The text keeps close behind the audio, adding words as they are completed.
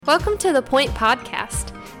Welcome to The Point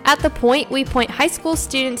Podcast. At The Point, we point high school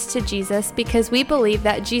students to Jesus because we believe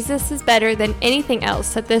that Jesus is better than anything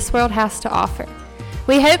else that this world has to offer.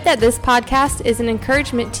 We hope that this podcast is an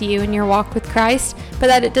encouragement to you in your walk with Christ, but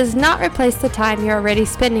that it does not replace the time you're already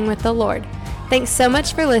spending with the Lord. Thanks so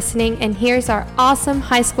much for listening, and here's our awesome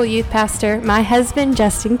high school youth pastor, my husband,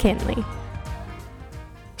 Justin Kinley.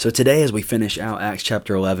 So today, as we finish out Acts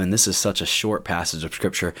chapter 11, this is such a short passage of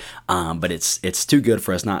scripture, but it's too good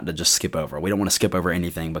for us not to just skip over. We don't want to skip over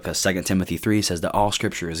anything because 2 Timothy 3 says that all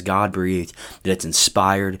scripture is God-breathed, that it's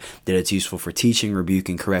inspired, that it's useful for teaching,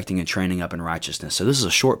 rebuking, correcting, and training up in righteousness. So this is a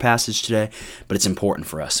short passage today, but it's important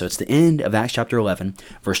for us. So it's the end of Acts chapter 11,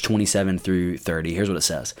 verse 27 through 30. Here's what it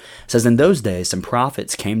says. It says, "In those days, some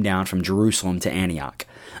prophets came down from Jerusalem to Antioch.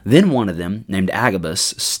 Then one of them, named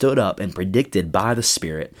Agabus, stood up and predicted by the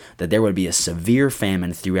Spirit that there would be a severe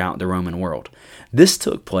famine throughout the Roman world. This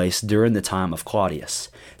took place during the time of Claudius.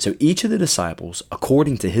 So each of the disciples,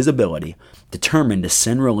 according to his ability, determined to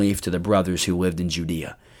send relief to the brothers who lived in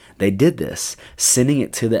Judea. They did this, sending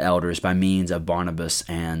it to the elders by means of Barnabas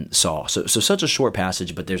and Saul." So such a short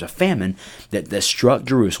passage, but there's a famine that struck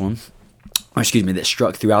Jerusalem. That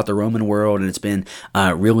struck throughout the Roman world, and it's been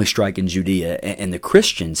really striking Judea. And the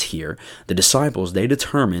Christians here, the disciples, they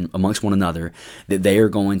determine amongst one another that they are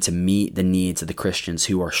going to meet the needs of the Christians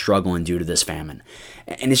who are struggling due to this famine.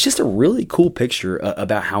 And it's just a really cool picture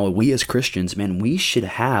about how we as Christians, man, we should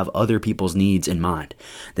have other people's needs in mind.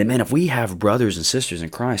 That, man, if we have brothers and sisters in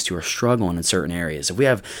Christ who are struggling in certain areas, if we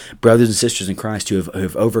have brothers and sisters in Christ who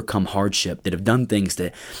have overcome hardship, that have done things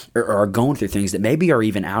that are going through things that maybe are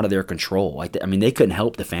even out of their control. They couldn't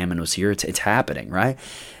help the famine was here. It's happening, right?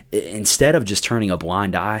 Instead of just turning a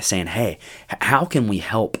blind eye, saying, hey, how can we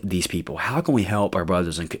help these people? How can we help our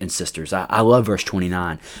brothers and sisters? I love verse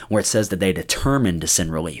 29, where it says that they determined to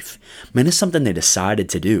send relief. Man, it's something they decided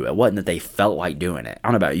to do. It wasn't that they felt like doing it. I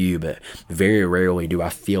don't know about you, but very rarely do I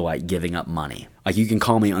feel like giving up money. Like, you can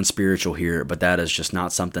call me unspiritual here, but that is just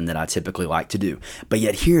not something that I typically like to do. But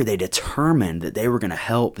yet here they determined that they were going to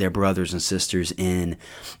help their brothers and sisters in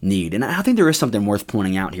need. And I think there is something worth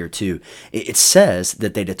pointing out here too. It says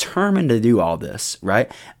that they determined to do all this,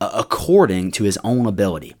 right, according to his own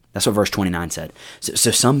ability. That's what verse 29 said.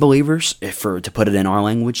 So some believers, to put it in our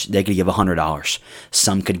language, they could give $100.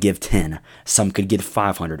 Some could give 10. Some could give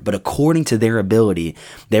 500. But according to their ability,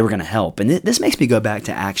 they were going to help. And this makes me go back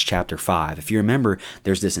to Acts chapter 5. If you remember,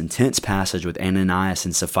 there's this intense passage with Ananias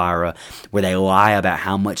and Sapphira where they lie about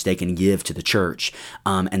how much they can give to the church.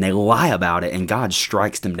 And they lie about it, and God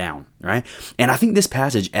strikes them down. Right? And I think this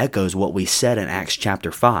passage echoes what we said in Acts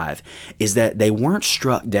chapter 5, is that they weren't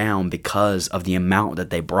struck down because of the amount that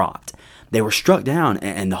they brought. They were struck down,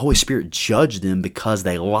 and the Holy Spirit judged them because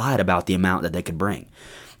they lied about the amount that they could bring.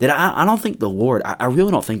 That I don't think the Lord, I really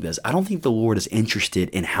don't think this. I don't think the Lord is interested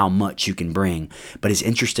in how much you can bring, but He's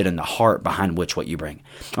interested in the heart behind what you bring.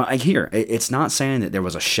 Here, it's not saying that there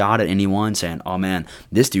was a shot at anyone saying, oh man,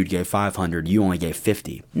 this dude gave 500, you only gave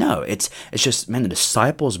 50. No, it's just, man, the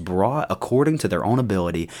disciples brought according to their own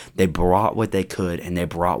ability. They brought what they could, and they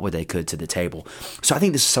brought what they could to the table. So I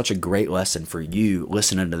think this is such a great lesson for you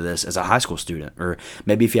listening to this as a high school student, or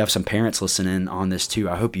maybe if you have some parents listening on this too.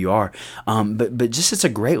 I hope you are. But just it's a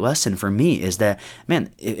great lesson for me is that, man,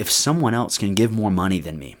 if someone else can give more money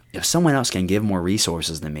than me, if someone else can give more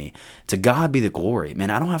resources than me, to God be the glory. Man,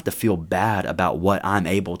 I don't have to feel bad about what I'm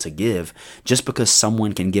able to give just because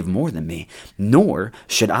someone can give more than me, nor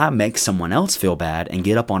should I make someone else feel bad and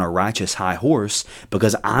get up on a righteous high horse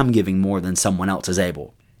because I'm giving more than someone else is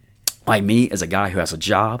able. Like me, as a guy who has a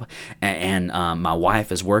job, and my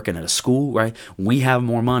wife is working at a school, right? We have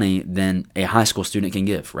more money than a high school student can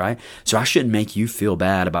give, right? So I shouldn't make you feel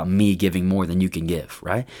bad about me giving more than you can give,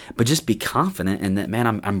 right? But just be confident in that,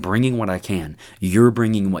 man, I'm bringing what I can. You're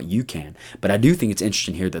bringing what you can. But I do think it's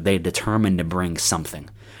interesting here that they determined to bring something.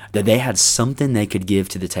 That they had something they could give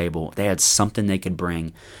to the table. They had something they could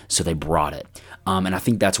bring, so they brought it. And I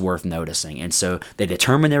think that's worth noticing. And so they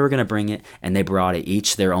determined they were going to bring it, and they brought it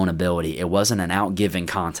each their own ability. It wasn't an out-giving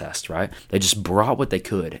contest, right? They just brought what they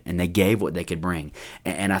could, and they gave what they could bring.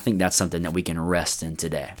 And I think that's something that we can rest in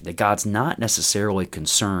today. That God's not necessarily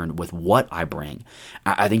concerned with what I bring.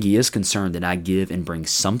 I think He is concerned that I give and bring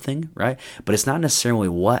something, right? But it's not necessarily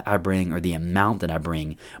what I bring or the amount that I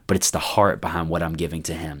bring, but it's the heart behind what I'm giving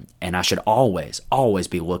to Him. And I should always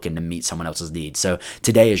be looking to meet someone else's needs. So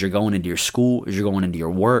today, as you're going into your school, as you're going into your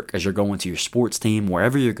work, as you're going to your sports team,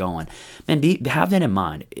 wherever you're going, man, have that in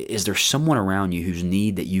mind. Is there someone around you whose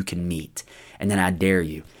need that you can meet? And then I dare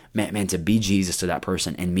you, man, to be Jesus to that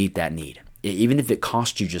person and meet that need. even if it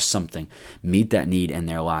costs you just something, meet that need in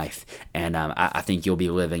their life. And I think you'll be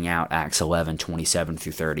living out Acts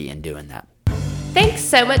 11:27-30 and doing that. Thanks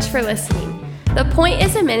so much for listening. The Point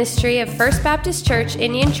is a ministry of First Baptist Church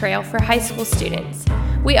Indian Trail for high school students.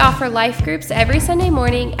 We offer life groups every Sunday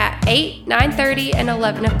morning at 8, 9:30, and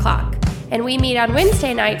 11 o'clock, and we meet on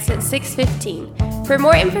Wednesday nights at 6:15. For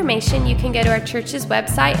more information, you can go to our church's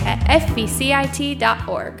website at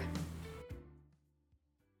fbcit.org.